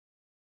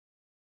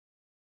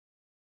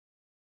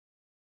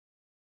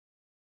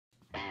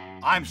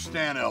I'm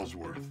Stan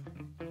Ellsworth.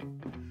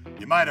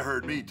 You might have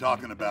heard me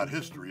talking about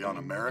history on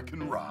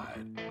American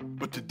Ride.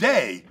 But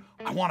today,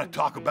 I want to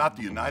talk about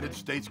the United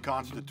States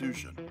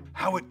Constitution,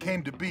 how it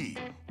came to be,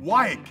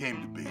 why it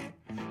came to be,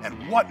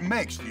 and what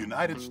makes the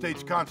United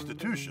States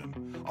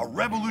Constitution a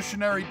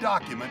revolutionary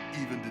document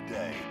even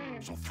today.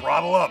 So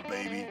throttle up,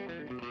 baby.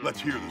 Let's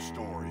hear the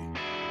story.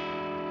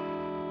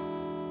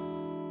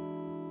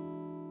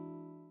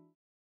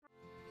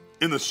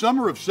 In the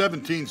summer of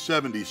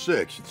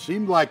 1776, it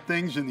seemed like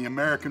things in the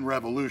American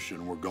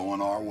Revolution were going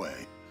our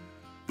way.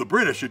 The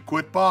British had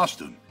quit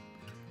Boston.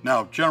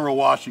 Now, General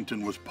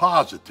Washington was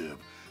positive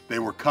they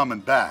were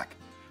coming back,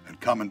 and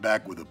coming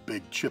back with a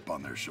big chip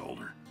on their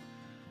shoulder.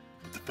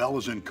 But the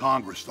fellas in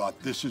Congress thought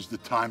this is the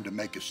time to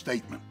make a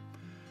statement,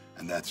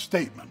 and that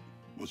statement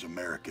was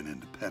American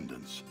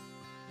independence.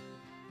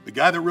 The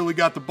guy that really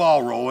got the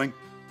ball rolling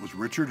was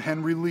Richard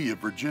Henry Lee of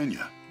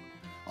Virginia.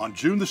 On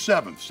June the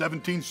 7th,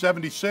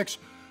 1776,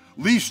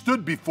 Lee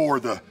stood before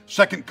the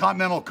Second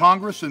Continental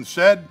Congress and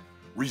said,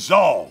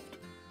 "Resolved,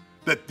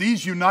 that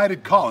these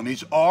united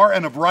colonies are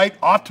and of right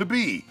ought to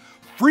be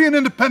free and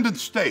independent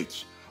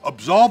states,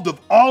 absolved of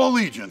all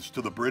allegiance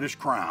to the British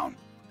Crown."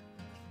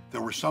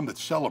 There were some that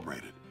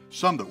celebrated,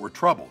 some that were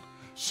troubled,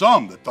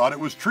 some that thought it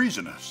was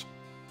treasonous.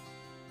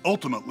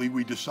 Ultimately,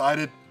 we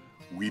decided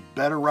we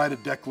better write a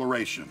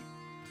declaration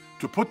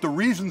to put the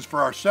reasons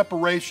for our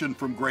separation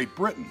from Great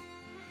Britain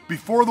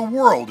before the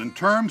world in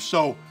terms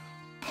so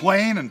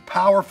plain and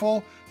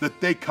powerful that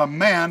they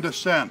command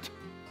assent.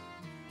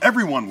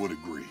 Everyone would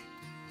agree.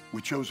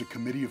 We chose a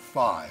committee of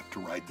 5 to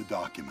write the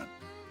document.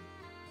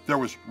 There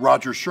was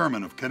Roger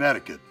Sherman of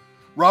Connecticut,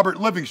 Robert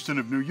Livingston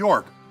of New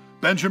York,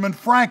 Benjamin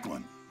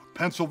Franklin of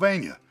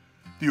Pennsylvania,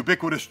 the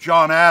ubiquitous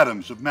John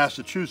Adams of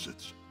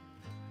Massachusetts,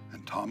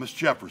 and Thomas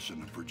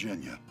Jefferson of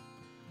Virginia.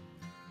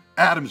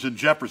 Adams and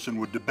Jefferson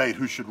would debate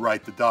who should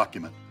write the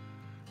document.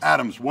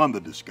 Adams won the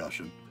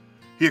discussion.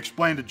 He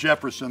explained to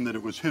Jefferson that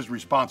it was his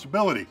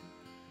responsibility.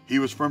 He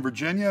was from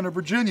Virginia, and a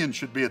Virginian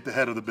should be at the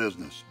head of the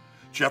business.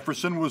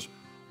 Jefferson was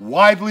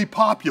widely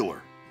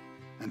popular,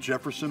 and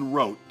Jefferson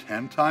wrote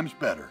 10 times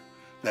better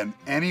than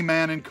any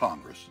man in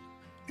Congress,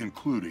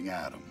 including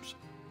Adams.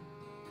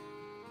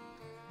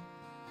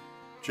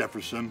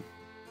 Jefferson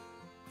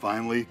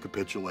finally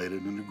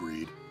capitulated and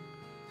agreed,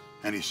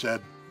 and he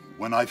said,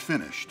 "When I've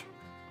finished,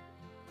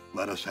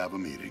 let us have a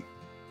meeting."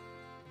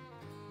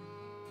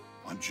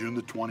 On June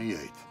the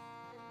 28th,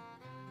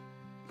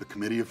 the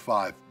Committee of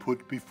 5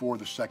 put before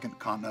the Second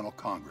Continental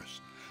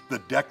Congress the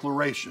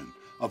Declaration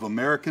of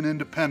American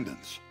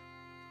Independence,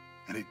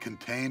 and it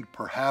contained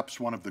perhaps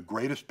one of the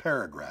greatest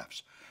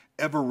paragraphs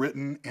ever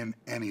written in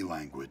any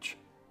language.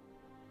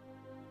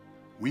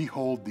 We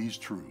hold these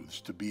truths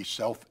to be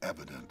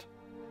self-evident,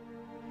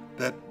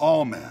 that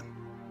all men,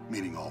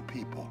 meaning all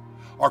people,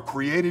 are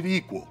created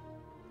equal,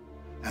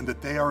 and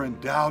that they are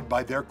endowed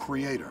by their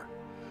Creator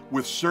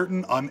with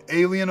certain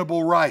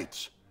unalienable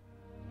rights,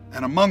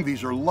 and among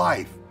these are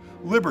life,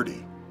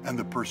 liberty, and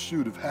the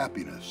pursuit of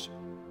happiness.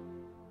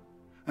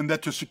 And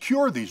that to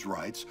secure these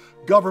rights,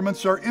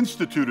 governments are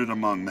instituted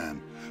among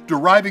men,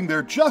 deriving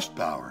their just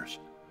powers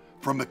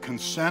from the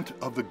consent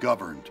of the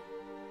governed.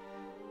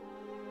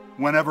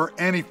 Whenever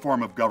any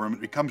form of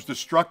government becomes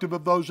destructive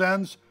of those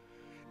ends,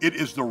 it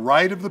is the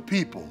right of the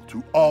people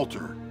to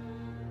alter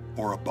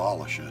or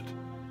abolish it.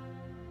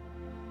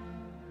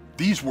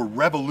 These were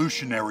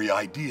revolutionary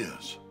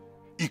ideas: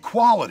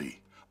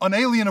 equality,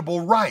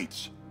 unalienable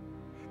rights,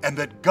 and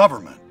that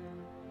government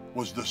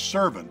was the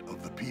servant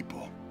of the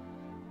people.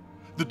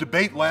 The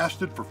debate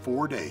lasted for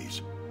 4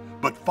 days,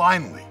 but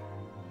finally,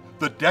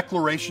 the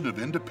Declaration of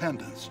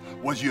Independence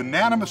was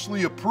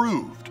unanimously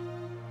approved,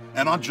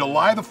 and on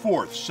July the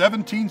 4th,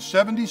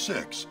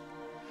 1776,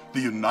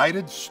 the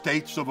United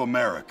States of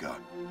America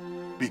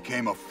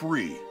became a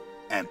free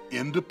and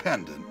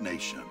independent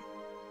nation.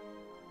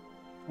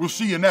 We'll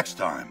see you next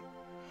time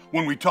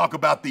when we talk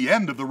about the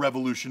end of the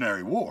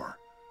Revolutionary War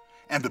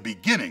and the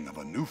beginning of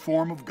a new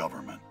form of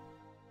government.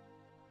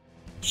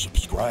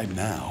 Subscribe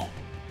now.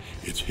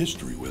 It's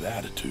history with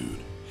attitude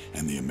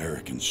and the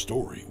American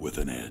story with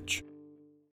an edge.